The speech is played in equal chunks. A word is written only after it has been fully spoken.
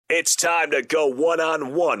It's time to go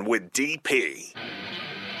one-on-one with DP.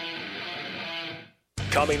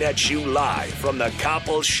 Coming at you live from the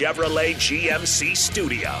Coppel Chevrolet GMC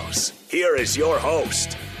studios. Here is your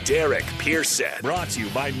host, Derek Pearson. Brought to you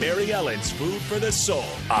by Mary Ellen's Food for the Soul.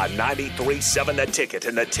 On 93.7 The Ticket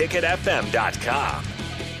and theticketfm.com.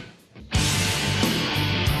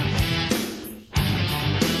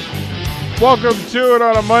 Welcome to it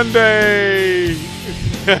on a Monday.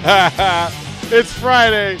 It's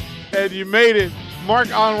Friday, and you made it. Mark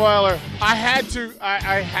Onweiler. I had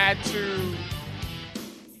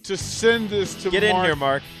to send this to Get Mark. in here,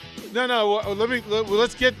 Mark. No.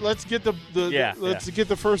 Let's get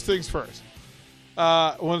the first things first.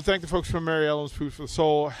 I want to thank the folks from Mary Ellen's Food for the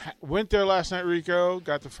Soul. Went there last night, Rico.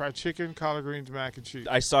 Got the fried chicken, collard greens, mac and cheese.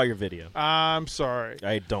 I saw your video. I'm sorry.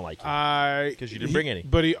 I don't like it. Because you didn't bring any.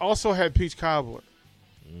 But he also had peach cobbler.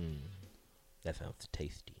 That sounds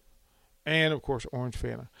tasty. And, of course, orange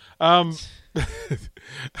Fanta.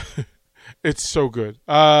 It's so good.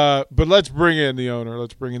 But let's bring in the owner.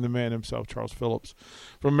 Let's bring in the man himself, Charles Phillips,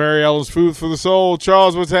 from Mary Ellen's Food for the Soul.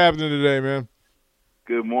 Charles, what's happening today, man?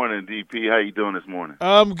 Good morning, DP. How you doing this morning?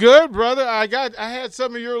 I'm good, brother. I had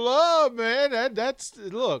some of your love, man. That's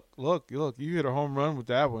look. You hit a home run with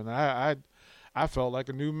that one. I felt like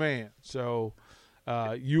a new man. So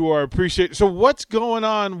you are appreciated. So what's going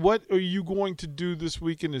on? What are you going to do this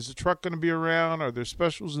weekend? Is the truck going to be around? Are there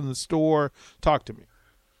specials in the store? Talk to me.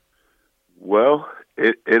 Well,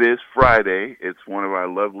 it is Friday. It's one of our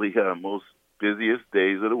lovely, most busiest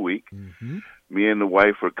days of the week. Mm-hmm. Me and the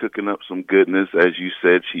wife are cooking up some goodness. As you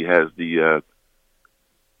said, she has the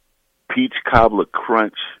peach cobbler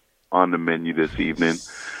crunch on the menu this evening.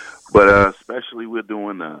 But especially we're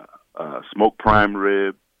doing smoked prime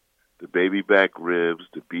rib, the baby back ribs,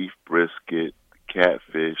 the beef brisket, the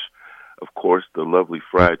catfish, of course, the lovely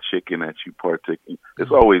fried chicken that you partake in. It's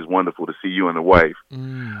always wonderful to see you and the wife.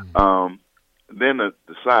 Then the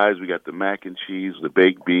sides, we got the mac and cheese, the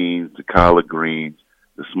baked beans, the collard greens,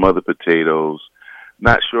 the smothered potatoes.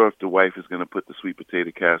 Not sure if the wife is going to put the sweet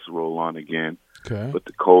potato casserole on again. Okay. But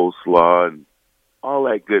the coleslaw and all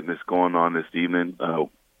that goodness going on this evening.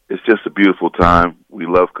 It's just a beautiful time. We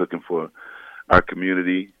love cooking for our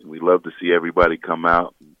community. We love to see everybody come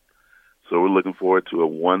out. So we're looking forward to a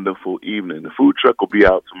wonderful evening. The food truck will be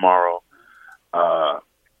out tomorrow.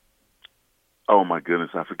 Oh, my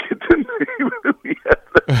goodness, I forget the name.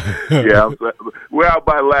 Yeah, we're out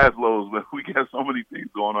by Laszlo's, but we got so many things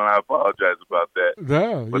going on. I apologize about that.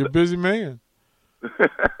 No, you're a busy man.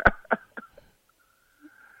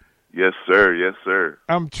 Yes, sir. Yes, sir.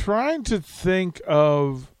 I'm trying to think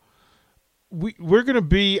of we're going to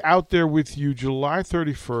be out there with you July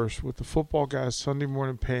 31st with the Football Guys Sunday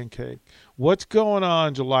Morning Pancake. What's going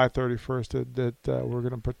on July 31st that we're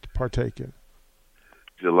going to partake in?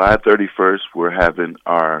 July 31st, we're having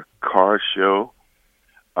our car show,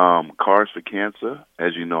 Cars for Cancer.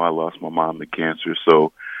 As you know, I lost my mom to cancer,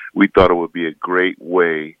 so we thought it would be a great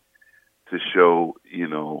way to show,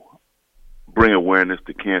 bring awareness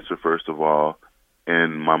to cancer, first of all,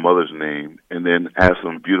 in my mother's name, and then have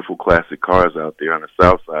some beautiful classic cars out there on the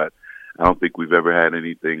south side. I don't think we've ever had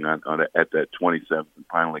anything at that 27th and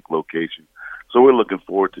Pine Lake location. So we're looking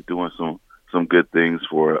forward to doing some good things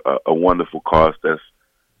for a wonderful cause that's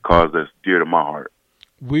dear to my heart.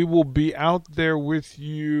 We will be out there with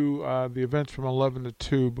you. The event's from 11 to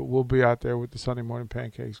 2, but we'll be out there with the Sunday Morning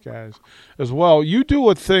Pancakes guys as well. You do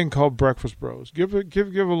a thing called Breakfast Bros. Give a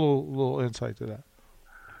little insight to that.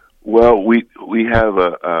 Well, we have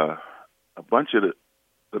a bunch of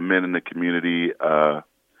the men in the community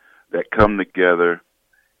that come together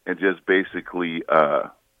and just basically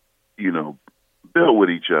build with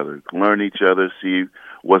each other, learn each other, see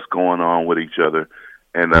what's going on with each other.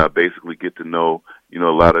 And basically get to know, a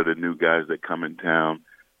lot of the new guys that come in town.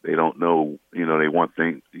 They don't know, they want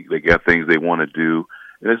things, they got things they want to do.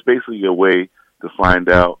 And it's basically a way to find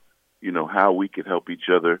out, how we can help each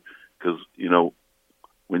other. Because,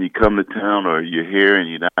 when you come to town or you're here and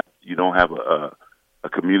you don't have a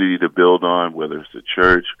community to build on, whether it's a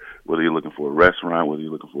church, whether you're looking for a restaurant, whether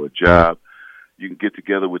you're looking for a job, you can get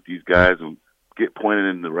together with these guys and get pointed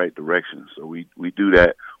in the right direction. So we do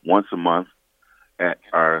that once a month at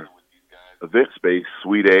our event space,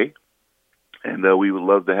 Suite A, and we would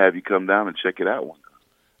love to have you come down and check it out one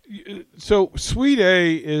time. So Suite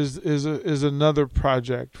A is another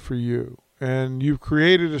project for you, and you've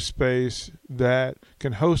created a space that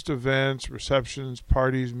can host events, receptions,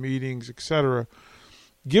 parties, meetings, etc.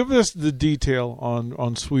 Give us the detail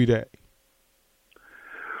on Suite A.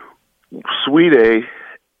 Suite A,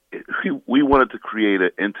 we wanted to create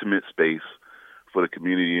an intimate space for the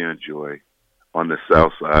community to enjoy. on the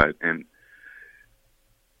south side. And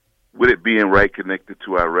with it being right connected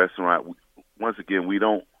to our restaurant, once again, we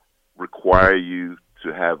don't require you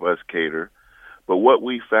to have us cater. But what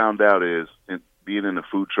we found out is, being in the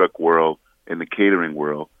food truck world, in the catering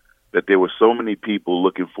world, that there were so many people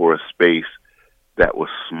looking for a space that was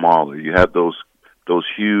smaller. You have those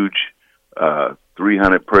huge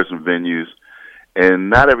 300-person venues, and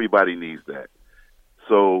not everybody needs that.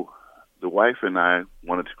 So the wife and I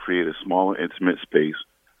wanted to create a smaller, intimate space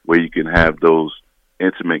where you can have those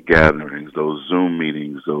intimate gatherings, those Zoom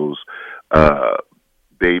meetings, those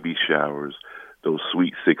baby showers, those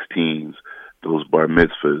sweet 16s, those bar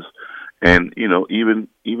mitzvahs, and even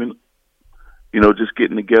just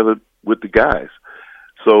getting together with the guys.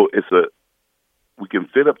 So we can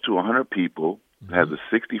fit up to 100 people. It has a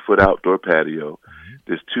 60-foot outdoor patio.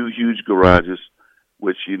 There's 2 huge garages,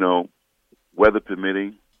 which, weather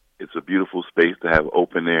permitting, it's a beautiful space to have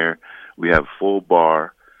open air. We have a full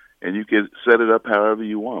bar, and you can set it up however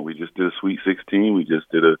you want. We just did a Sweet 16. We just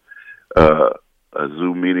did a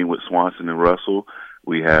Zoom meeting with Swanson and Russell.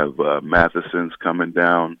 We have Matheson's coming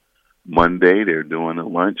down Monday. They're doing a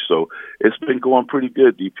lunch. So it's been going pretty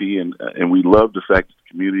good, DP, and we love the fact that the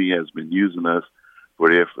community has been using us for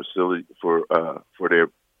their facility, to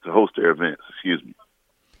host their events. Excuse me.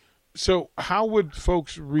 So how would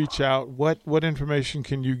folks reach out? What information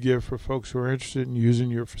can you give for folks who are interested in using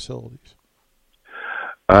your facilities?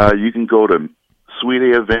 You can go to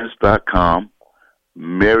sweetaevents.com,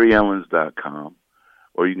 maryellens.com,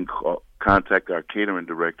 or you can contact our catering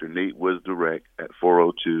director, Nate Woods Direct, at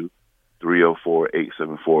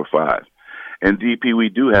 402-304-8745. And DP, we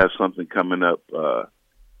do have something coming up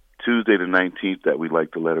Tuesday the 19th that we'd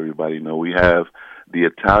like to let everybody know. We have the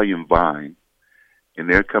Italian Vine, and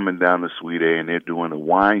they're coming down to Suite A, and they're doing a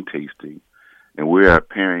wine tasting, and we are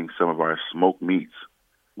pairing some of our smoked meats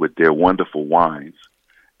with their wonderful wines,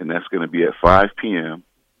 and that's going to be at 5 p.m.,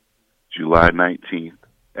 July 19th,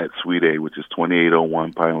 at Suite A, which is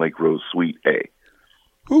 2801 Pine Lake Road, Suite A.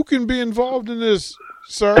 Who can be involved in this,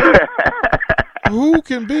 sir? Who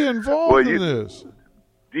can be involved in this?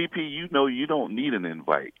 DP, you don't need an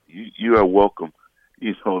invite. You are welcome.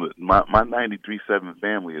 My 93.7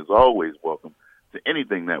 family is always welcome to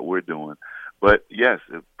anything that we're doing. But, yes,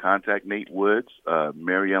 contact Nate Woods,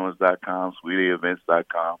 maryellens.com,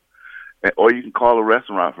 sweetaevents.com, or you can call a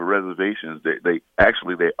restaurant for reservations. They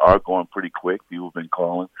are going pretty quick. People have been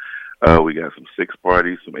calling. We got some 6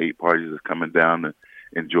 parties, some 8 parties that's coming down to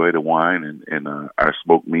enjoy the wine and our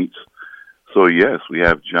smoked meats. So, yes, we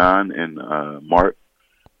have John and Mark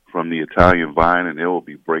from the Italian Vine, and they will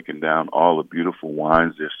be breaking down all the beautiful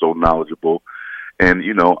wines. They're so knowledgeable. And,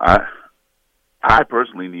 I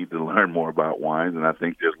personally need to learn more about wines, and I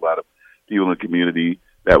think there's a lot of people in the community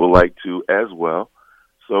that would like to as well.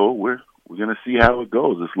 So we're going to see how it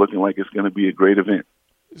goes. It's looking like it's going to be a great event.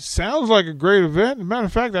 Sounds like a great event. As a matter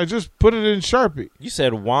of fact, I just put it in Sharpie. You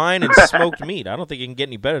said wine and smoked meat. I don't think it can get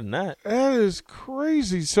any better than that. That is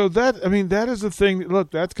crazy. So that is the thing. Look,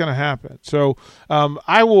 that's going to happen. So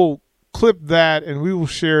I will clip that, and we will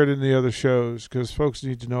share it in the other shows because folks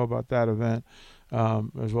need to know about that event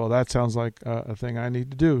as well. That sounds like a thing I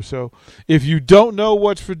need to do. So if you don't know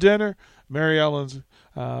what's for dinner, Mary Ellen's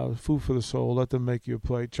Food for the Soul. Let them make you a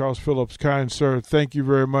plate. Charles Phillips, kind sir, thank you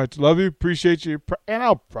very much. Love you, appreciate you, and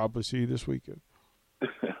I'll probably see you this weekend.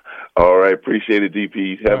 All right, appreciate it,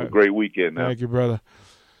 DP. Have a great weekend now. Thank you, brother.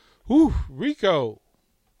 Whew, Rico.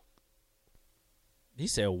 He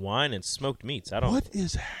said wine and smoked meats. What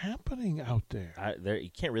is happening out there? You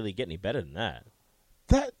can't really get any better than that.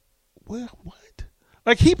 What?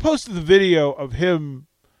 Like, he posted the video of him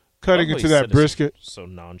cutting into that brisket. So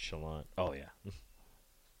nonchalant. Oh, yeah.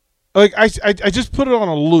 Like, I just put it on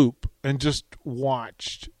a loop and just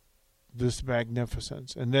watched this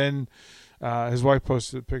magnificence. And then his wife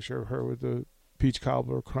posted a picture of her with the peach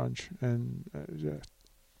cobbler crunch. And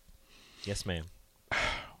yes, ma'am.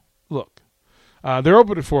 Look, they're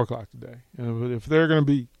open at 4 o'clock today. And if they're going to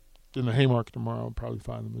be in the Haymarket tomorrow, I'll probably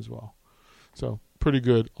find them as well. So pretty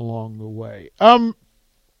good along the way.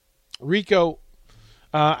 Rico,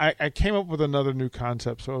 I came up with another new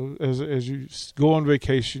concept. So as you go on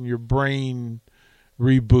vacation, your brain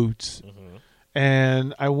reboots,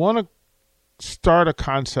 and I want to start a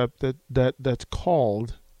concept that's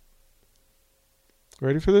called.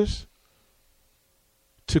 Ready for this?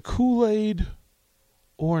 To Kool-Aid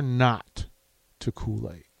or not to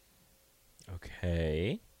Kool-Aid.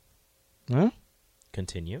 Okay. Huh?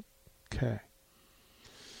 Continue. Okay.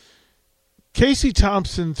 Casey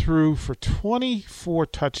Thompson threw for 24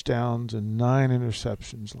 touchdowns and 9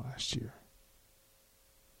 interceptions last year.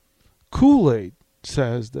 Kool-Aid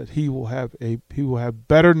says that he will have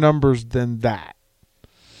better numbers than that.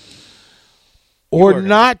 Or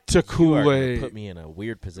not to You are gonna Kool-Aid. put me in a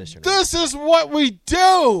weird position. This is what we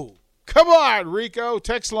do. Come on, Rico.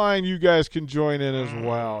 Text line, you guys can join in as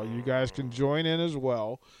well.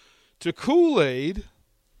 To Kool-Aid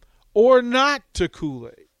or not to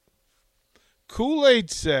Kool-Aid.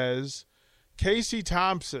 Kool-Aid says Casey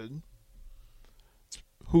Thompson,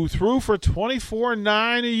 who threw for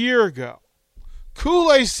 24-9 a year ago.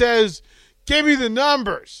 Kool-Aid says, give me the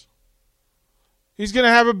numbers. He's going to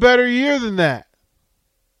have a better year than that.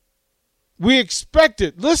 We expect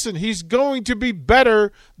it. Listen, he's going to be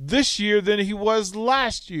better this year than he was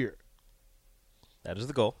last year. That is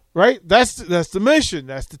the goal. Right? That's the mission.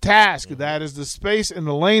 That's the task. Mm-hmm. That is the space and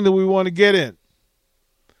the lane that we want to get in.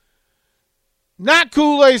 Not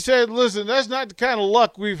Kool-Aid said, listen, that's not the kind of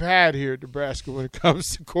luck we've had here at Nebraska when it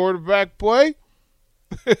comes to quarterback play.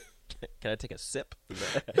 Can I take a sip?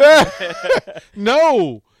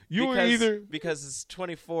 No. Because it's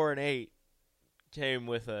 24-8 came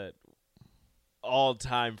with a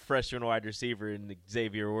all-time freshman wide receiver in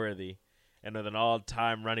Xavier Worthy and with an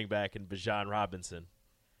all-time running back in Bijan Robinson.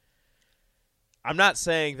 I'm not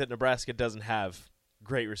saying that Nebraska doesn't have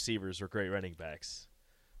great receivers or great running backs.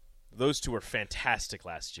 Those two were fantastic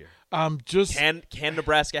last year. Can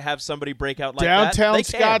Nebraska have somebody break out like Downtown that?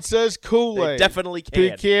 Scott says Kool-Aid. They definitely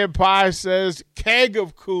can. Pecan Pie says keg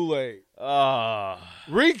of Kool-Aid.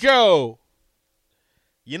 Rico.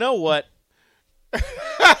 You know what?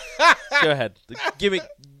 Go ahead. Give me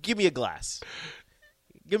a glass.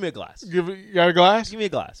 Give me a glass. You got a glass? Give me a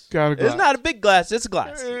glass. Got a glass. It's not a big glass. It's a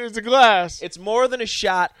glass. It's a glass. It's more than a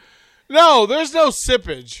shot. No, there's no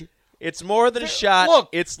sippage. It's more than a shot. Look,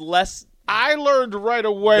 it's less. I learned right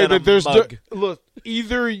away that there's look.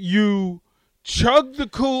 Either you chug the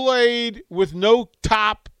Kool-Aid with no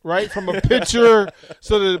top, right, from a pitcher,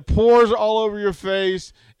 so that it pours all over your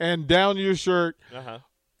face and down your shirt,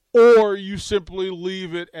 or you simply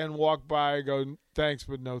leave it and walk by and go, thanks,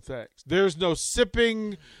 but no thanks. There's no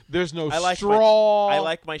sipping. There's no straw. I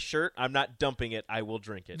like my shirt. I'm not dumping it. I will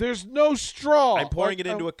drink it. There's no straw. I'm pouring it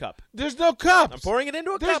into a cup. There's no cups. I'm pouring it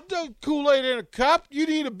into a cup. There's no Kool-Aid in a cup. You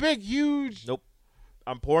need a big, huge. Nope.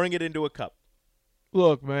 I'm pouring it into a cup.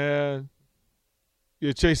 Look, man.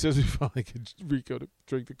 Yeah, Chase says we finally get Rico to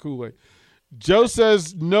drink the Kool-Aid. Joe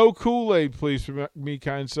says, no Kool-Aid, please, for me,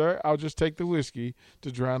 kind sir. I'll just take the whiskey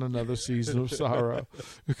to drown another season of sorrow.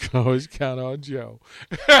 You can always count on Joe.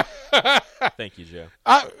 Thank you, Joe.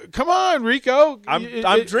 Come on, Rico. I'm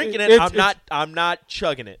drinking it. I'm not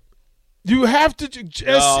chugging it. You have to,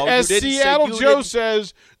 as Seattle Joe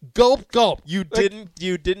says, gulp, gulp. You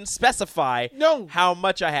didn't specify how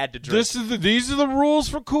much I had to drink. These are the rules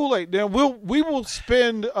for Kool-Aid. Now we will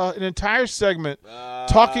spend an entire segment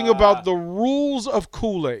talking about the rules of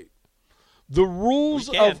Kool-Aid, the rules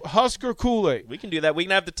of Husker Kool-Aid. We can do that. We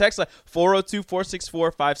can have the text line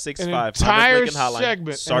 402-464-565. An entire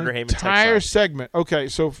segment. Starter Heyman entire segment. Okay,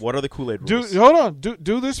 so what are the Kool-Aid rules? Hold on.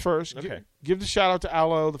 Do this first. Okay. Give the shout out to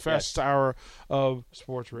Allo, the fastest hour of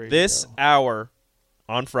sports radio. This hour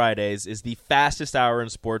on Fridays is the fastest hour in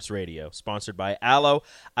sports radio, sponsored by Allo.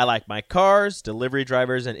 I like my cars, delivery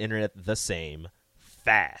drivers, and internet the same.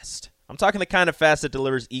 Fast. I'm talking the kind of fast that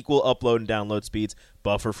delivers equal upload and download speeds,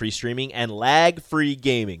 buffer-free streaming, and lag-free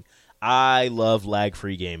gaming. I love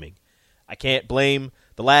lag-free gaming. I can't blame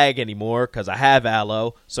the lag anymore because I have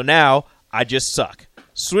Allo, so now I just suck.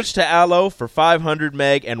 Switch to Allo for 500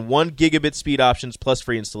 meg and 1 gigabit speed options plus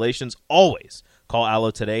free installations always. Call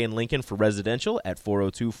Allo today in Lincoln for residential at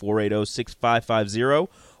 402-480-6550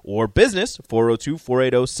 or business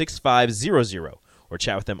 402-480-6500 or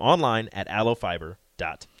chat with them online at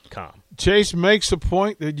allofiber.com. Chase makes a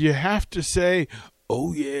point that you have to say,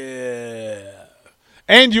 oh, yeah.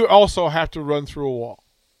 And you also have to run through a wall.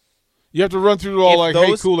 You have to run through the wall hey,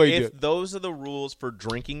 Kool-Aid did. If those are the rules for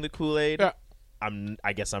drinking the Kool-Aid, yeah.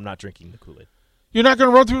 I guess I'm not drinking the Kool-Aid. You're not going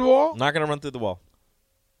to run through the wall? I'm not going to run through the wall.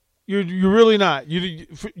 You're really not.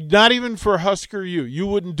 Not even for Husker U. You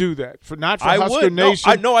wouldn't do that. Not for Husker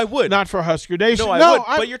Nation. No, I would. Not for Husker Nation. No, I would.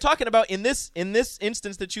 But you're talking about in this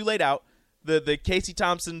instance that you laid out, the Casey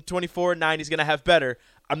Thompson 24-9 he's going to have better.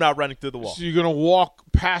 I'm not running through the wall. So you're going to walk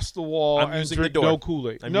past the wall and drink no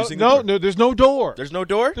Kool-Aid. No, there's no door. There's no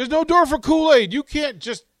door? There's no door for Kool-Aid. You can't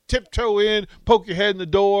just tiptoe in, poke your head in the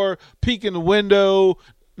door, peek in the window,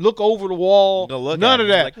 look over the wall. None of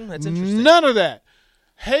that. Like, that's interesting. None of that.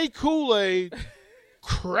 Hey, Kool-Aid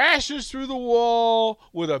crashes through the wall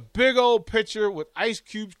with a big old pitcher with ice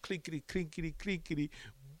cubes, clinkety, clinkety, clinkety,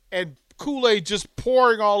 and Kool-Aid just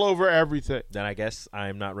pouring all over everything. Then I guess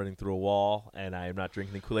I'm not running through a wall, and I am not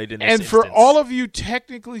drinking the Kool-Aid in this And for instance. all of you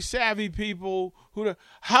technically savvy people,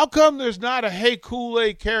 how come there's not a Hey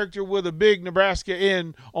Kool-Aid character with a big Nebraska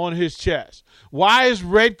N on his chest? Why is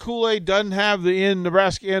red Kool-Aid doesn't have the N,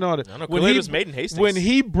 Nebraska N on it? I don't know. Kool-Aid was made in Hastings. When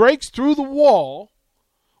he breaks through the wall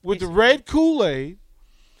with the red Kool-Aid,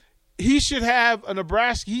 he should have a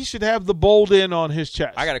Nebraska. He should have the bold N on his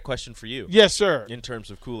chest. I got a question for you. Yes, sir. In terms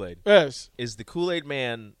of Kool-Aid, Yes. is the Kool-Aid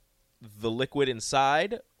man the liquid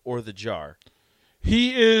inside or the jar?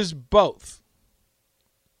 He is both.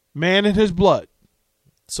 Man in his blood.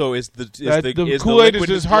 So is the Kool-Aid is liquid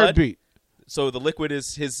his blood? heartbeat. So the liquid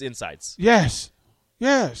is his insides. Yes.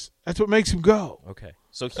 Yes. That's what makes him go. Okay.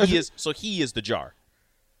 So he is the jar.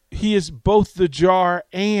 He is both the jar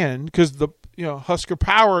and because the Husker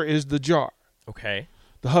Power is the jar. Okay.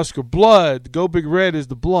 The Husker Blood, the Go Big Red is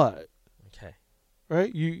the blood. Okay.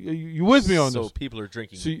 Right? You with me on so this? people are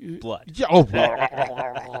drinking blood. Yeah. Oh. I'm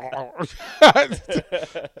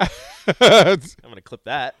going to clip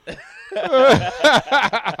that.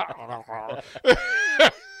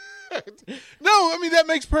 No, I mean that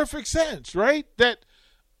makes perfect sense, right? That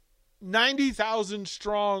 90,000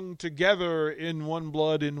 strong together in one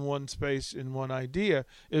blood, in one space, in one idea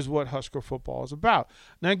is what Husker football is about.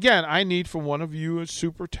 Now, again, I need from one of you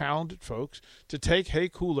super talented folks to take Hey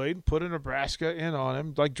Kool-Aid and put a Nebraska in on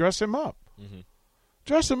him, like dress him up. Mm-hmm.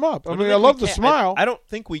 Dress him up. I mean, I love the smile. I don't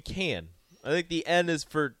think we can. I think the N is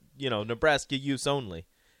for, Nebraska use only.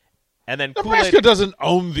 And then Nebraska Kool-Aid, doesn't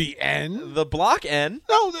own the N. the block N.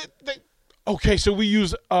 No, okay, so we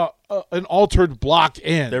use an altered block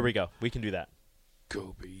N. There we go. We can do that.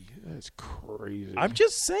 Goby, that's crazy. I'm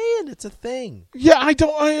just saying it's a thing. Yeah, I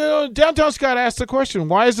don't. Downtown Scott asked the question: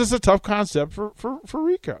 why is this a tough concept for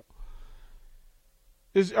Rico?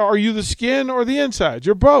 Are you the skin or the inside?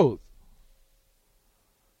 You're both.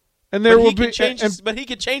 And there will be, but he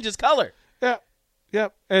could change his color. Yeah.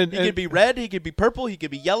 And he could be red. He could be purple. He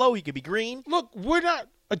could be yellow. He could be green. Look, we're not.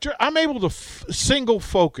 I'm able to single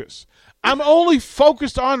focus. I'm only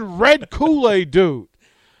focused on red Kool-Aid, dude.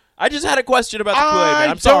 I just had a question about the Kool-Aid, man.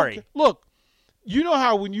 I'm sorry. Look, you know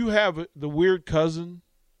how when you have the weird cousin?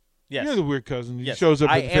 Yes. You know the weird cousin. He Yes. shows up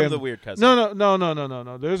I at the am family. the weird cousin.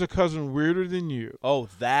 No. There's a cousin weirder than you. Oh,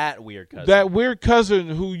 that weird cousin. That weird cousin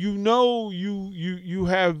who you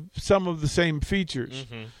have some of the same features,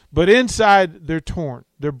 but inside they're torn,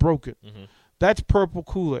 they're broken. Mm-hmm. That's purple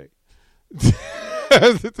Kool-Aid.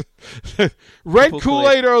 Red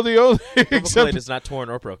Kool-Aid are the only. Purple Kool-Aid is not torn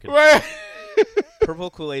or broken. Right. Purple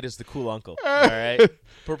Kool-Aid is the cool uncle. All right.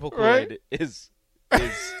 Purple Kool-Aid is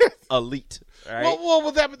elite. All right.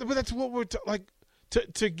 Well, but that's what we're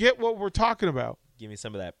to get what we're talking about. Give me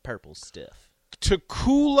some of that purple stuff. To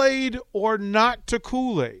Kool-Aid or not to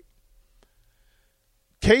Kool-Aid.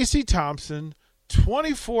 Casey Thompson,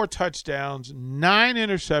 24 touchdowns, 9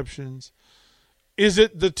 interceptions. Is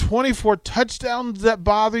it the 24 touchdowns that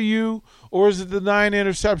bother you, or is it the 9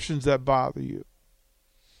 interceptions that bother you?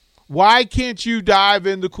 Why can't you dive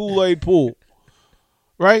in the Kool-Aid pool?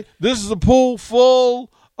 Right? This is a pool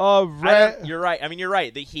full of red. You're right. I mean, you're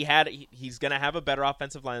right. He's going to have a better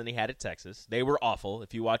offensive line than he had at Texas. They were awful.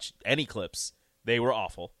 If you watch any clips, they were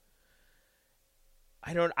awful.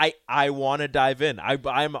 I want to dive in.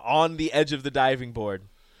 I'm on the edge of the diving board.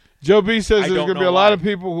 Joe B says there's going to be a lot of why.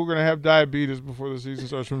 people who are going to have diabetes before the season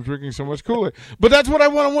starts from drinking so much Kool-Aid. But that's what I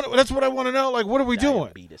want. That's what I want to know. Like, what are we doing?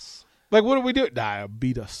 Diabetes. Like, what are we doing?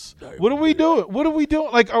 Diabetes. What are we doing? What are we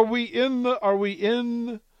doing? Like, are we in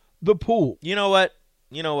the pool? You know what?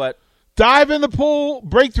 Dive in the pool,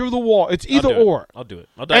 break through the wall. It's either or. I'll do it.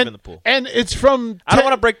 I'll dive in the pool. And it's from. I don't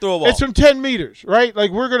want to break through a wall. It's from 10 meters, right?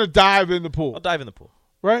 Like, we're going to dive in the pool. I'll dive in the pool.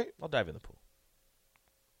 Right? I'll dive in the pool.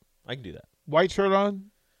 I can do that. White shirt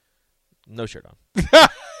on? No shirt on.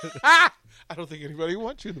 I don't think anybody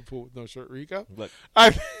wants you in the pool with no shirt, Rico. Look,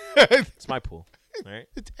 it's it's my pool. All right?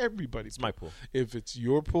 everybody's. It's my pool. If it's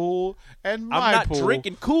your pool and my I'm not pool,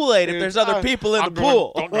 drinking Kool-Aid if there's other people in the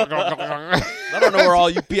pool. I I don't know where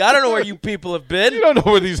I don't know where you people have been. You don't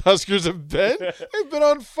know where these Huskers have been. They've been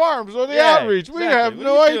on farms on the Yeah, outreach. We exactly. have What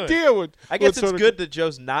no are you idea what. I guess what it's sort of- good that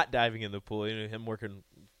Joe's not diving in the pool. You know, him working,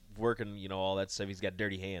 all that stuff. He's got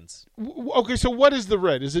dirty hands. Okay, so what is the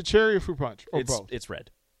red? Is it cherry or fruit punch or both? It's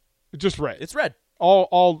red. Just red. It's red.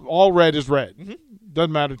 All red is red. Mm-hmm.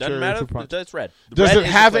 Doesn't matter. Doesn't cherry matter. Or fruit punch. It's red. Does Red it is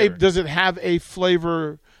the have flavor. Does it have a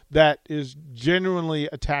flavor that is genuinely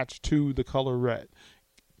attached to the color red?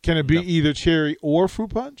 Can it be No. either cherry or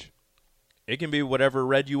fruit punch? It can be whatever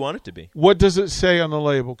red you want it to be. What does it say on the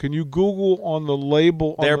label? Can you Google on the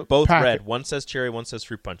label? They're on the both packet? red. One says cherry, one says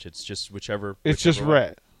fruit punch. It's just whichever. It's just whichever one.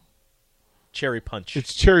 red. cherry punch.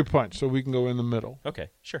 It's cherry punch, so we can go in the middle. Okay,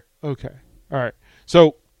 sure. Okay. All right.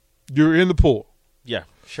 So you're in the pool. Yeah,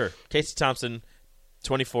 sure. Casey Thompson,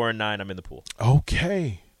 24-9. I'm in the pool.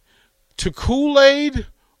 Okay. To Kool-Aid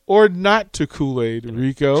or not to Kool-Aid,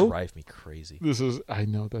 Rico? Drive me crazy. I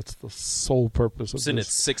know that's the sole purpose of Sitting at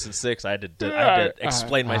this. 6-6. I had to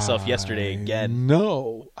explain myself yesterday again.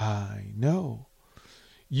 I know.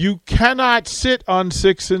 You cannot sit on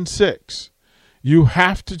 6 and 6. You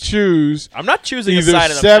have to choose. I'm not choosing a either side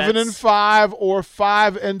of the 7 fence. and 5 or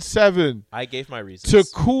 5 and 7. I gave my reasons. To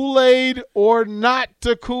Kool-Aid or not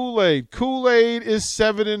to Kool-Aid. Kool-Aid is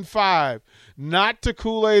 7 and 5. Not to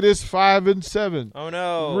Kool-Aid is 5 and 7. Oh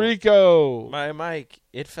no, Rico. my mic,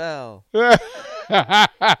 it fell.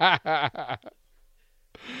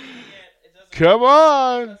 Come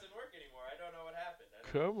on.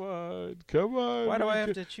 Come on. Why do I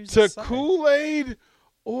have to choose to a side? Kool-Aid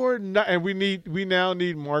or not? And we now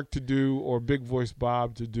need Mark to do, or Big Voice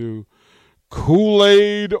Bob to do,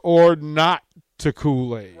 Kool-Aid or not to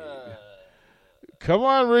Kool-Aid. Come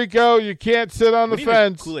on, Rico. You can't sit on the We need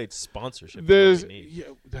fence. a Kool-Aid sponsorship. There's We need. yeah,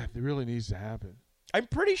 that really needs to happen. I'm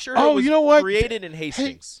pretty sure Oh, it was you know what? created in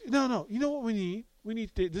Hastings. Hey, no. You know what we need? We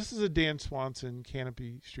need this is a Dan Swanson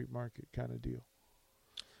Canopy Street Market kind of deal.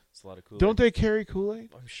 It's a lot of Kool-Aid. Don't they carry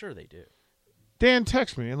Kool-Aid? I'm sure they do. Dan,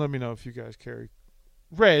 text me and let me know if you guys carry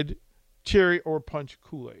red, cherry, or punch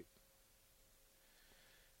Kool-Aid.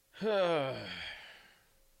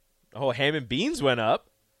 Oh, ham and beans went up.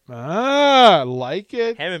 Ah, like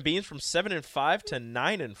it. Ham and beans from 7 and 5 to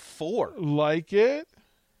 9 and 4. Like it.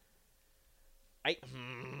 I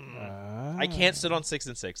can't sit on 6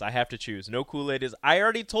 and 6. I have to choose. No Kool-Aid is. I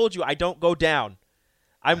already told you I don't go down.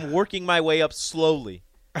 I'm working my way up slowly.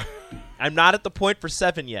 I'm not at the point for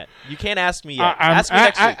 7 yet. You can't ask me yet. Ask me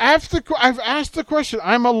next week. I've asked the question.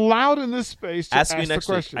 I'm allowed in this space to ask me next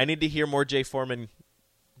the week. question. I need to hear more Jay Foreman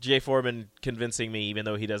convincing me, even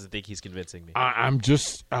though he doesn't think he's convincing me. I'm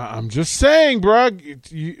just saying, bro.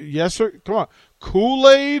 Yes or come on,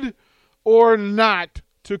 Kool-Aid or not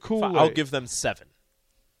to Kool-Aid? I'll give them 7.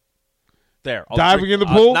 There. Diving in the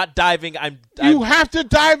pool? Not diving. You have to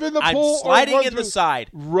dive in the pool. I'm sliding or in the side.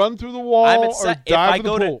 Run through the wall or dive in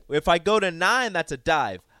the pool. If I go to 9, that's a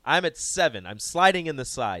dive. I'm at 7. I'm sliding in the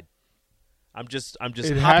side. I'm just It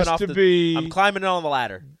hopping has off to the. be I'm climbing on the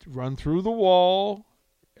ladder. Run through the wall.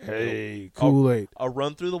 Hey, Kool-Aid. A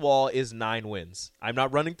run through the wall is 9 wins. I'm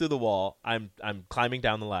not running through the wall. I'm climbing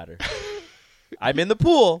down the ladder. I'm in the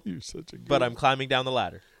pool, You're such a good but I'm climbing down the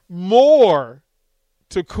ladder. more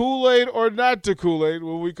to Kool-Aid or not to Kool-Aid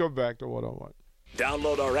when we come back to One-on-One.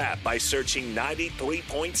 Download our app by searching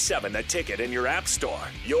 93.7 The Ticket in your app store.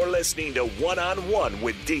 You're listening to One-on-One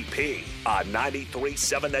with DP on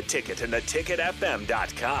 93.7 The Ticket and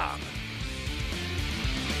theticketfm.com.